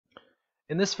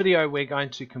In this video we're going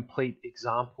to complete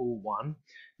example 1.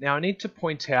 Now I need to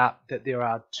point out that there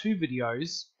are 2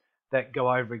 videos that go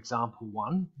over example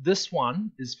 1. This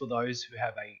one is for those who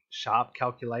have a Sharp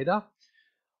calculator.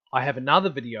 I have another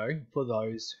video for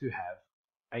those who have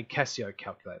a Casio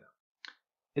calculator.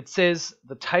 It says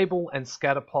the table and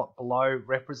scatterplot below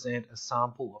represent a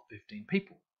sample of 15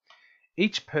 people.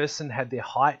 Each person had their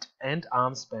height and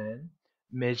arm span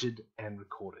measured and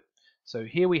recorded. So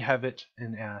here we have it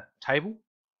in our table.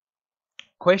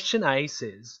 Question A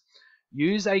says,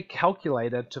 use a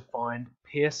calculator to find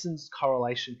Pearson's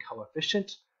correlation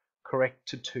coefficient correct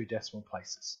to 2 decimal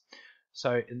places.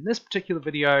 So in this particular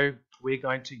video, we're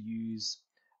going to use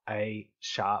a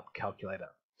Sharp calculator.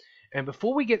 And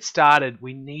before we get started,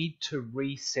 we need to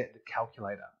reset the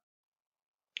calculator.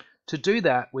 To do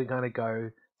that, we're going to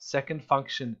go second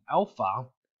function alpha,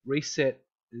 reset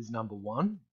is number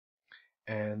 1,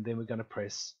 and then we're going to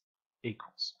press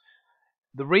equals.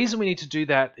 The reason we need to do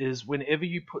that is whenever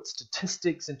you put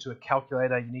statistics into a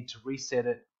calculator, you need to reset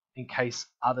it in case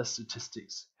other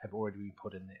statistics have already been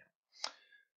put in there.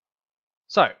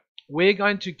 So we're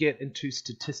going to get into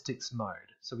statistics mode.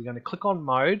 So we're going to click on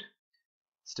mode.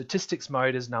 Statistics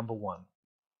mode is number 1.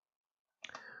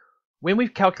 When we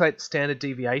calculate the standard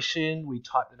deviation, we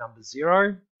type the number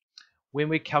 0. When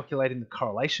we're calculating the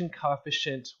correlation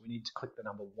coefficient, we need to click the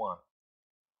number 1.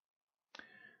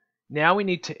 Now we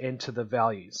need to enter the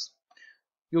values.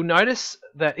 You'll notice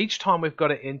that each time we've got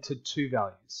to enter 2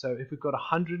 values. So if we've got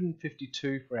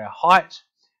 152 for our height,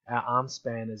 our arm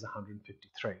span is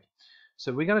 153.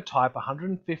 So we're going to type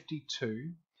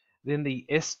 152, then the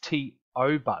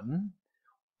STO button,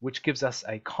 which gives us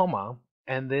a comma,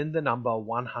 and then the number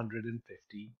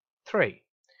 153.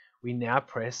 We now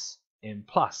press M+.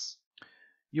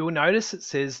 You will notice it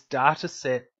says data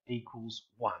set equals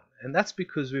 1, and that's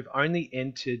because we've only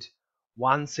entered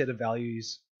one set of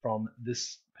values from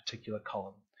this particular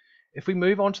column. If we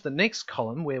move on to the next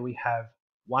column where we have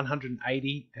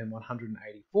 180 and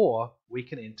 184, we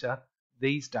can enter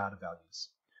these data values.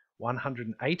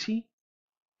 180,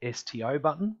 STO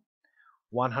button,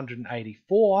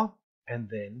 184, and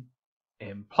then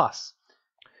M+.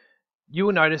 You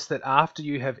will notice that after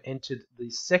you have entered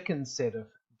the second set of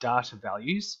data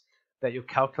values, that your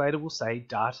calculator will say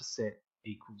data set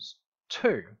equals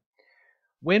 2.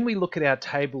 When we look at our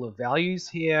table of values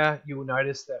here, you will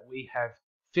notice that we have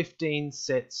 15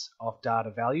 sets of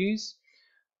data values.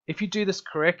 If you do this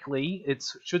correctly, it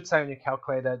should say on your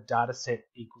calculator data set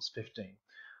equals 15.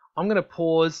 I'm going to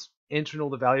pause, enter in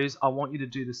all the values. I want you to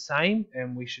do the same,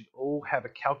 and we should all have a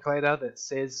calculator that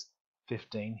says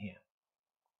 15 here.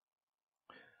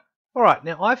 Alright,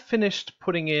 now I've finished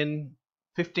putting in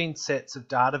 15 sets of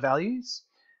data values.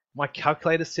 My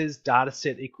calculator says data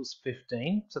set equals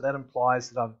 15, so that implies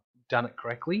that I've done it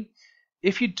correctly.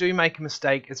 If you do make a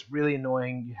mistake, it's really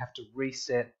annoying. You have to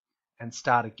reset and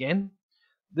start again.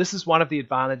 This is one of the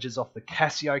advantages of the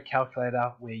Casio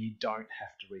calculator where you don't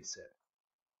have to reset.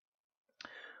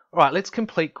 Alright, let's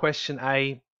complete question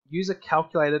A. Use a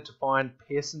calculator to find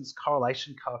Pearson's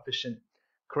correlation coefficient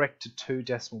correct to 2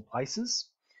 decimal places.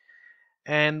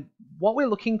 And what we're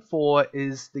looking for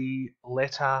is the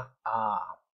letter R.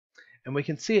 And we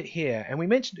can see it here. And we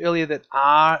mentioned earlier that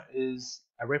R is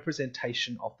a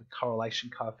representation of the correlation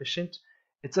coefficient.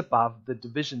 It's above the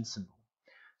division symbol.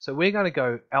 So we're going to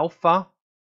go alpha,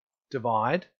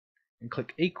 divide, and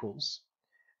click equals.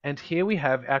 And here we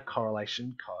have our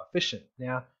correlation coefficient.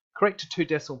 Now, correct to 2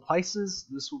 decimal places,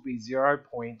 this will be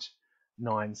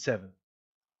 0.97.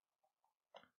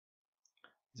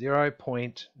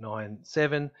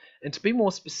 0.97, and to be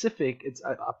more specific, it's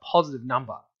a positive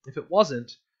number. If it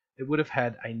wasn't, it would have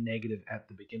had a negative at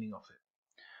the beginning of it.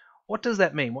 What does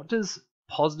that mean? What does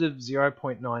positive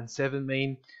 0.97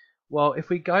 mean? Well, if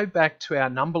we go back to our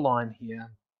number line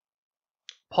here,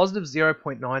 positive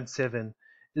 0.97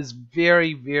 is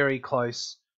very, very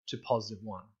close to positive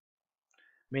 1,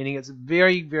 meaning it's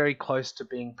very, very close to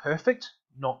being perfect,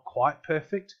 not quite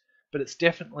perfect, but it's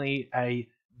definitely a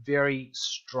very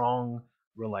strong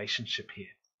relationship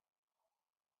here.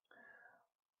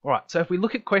 Alright, so if we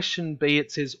look at question B,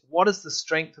 it says, what is the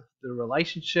strength of the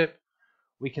relationship?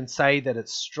 We can say that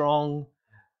it's strong,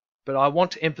 but I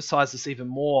want to emphasize this even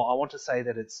more. I want to say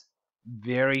that it's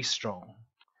very strong.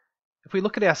 If we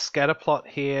look at our scatter plot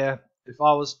here, if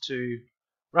I was to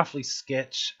roughly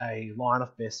sketch a line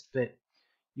of best fit,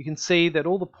 you can see that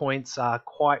all the points are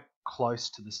quite close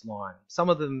to this line,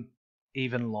 some of them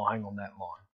even lying on that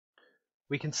line.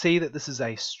 We can see that this is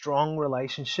a strong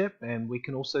relationship, and we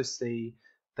can also see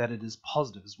that it is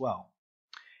positive as well.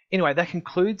 Anyway, that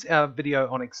concludes our video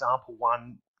on example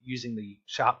 1 using the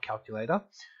Sharp calculator.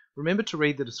 Remember to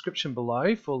read the description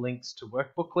below for links to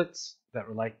workbooklets that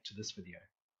relate to this video.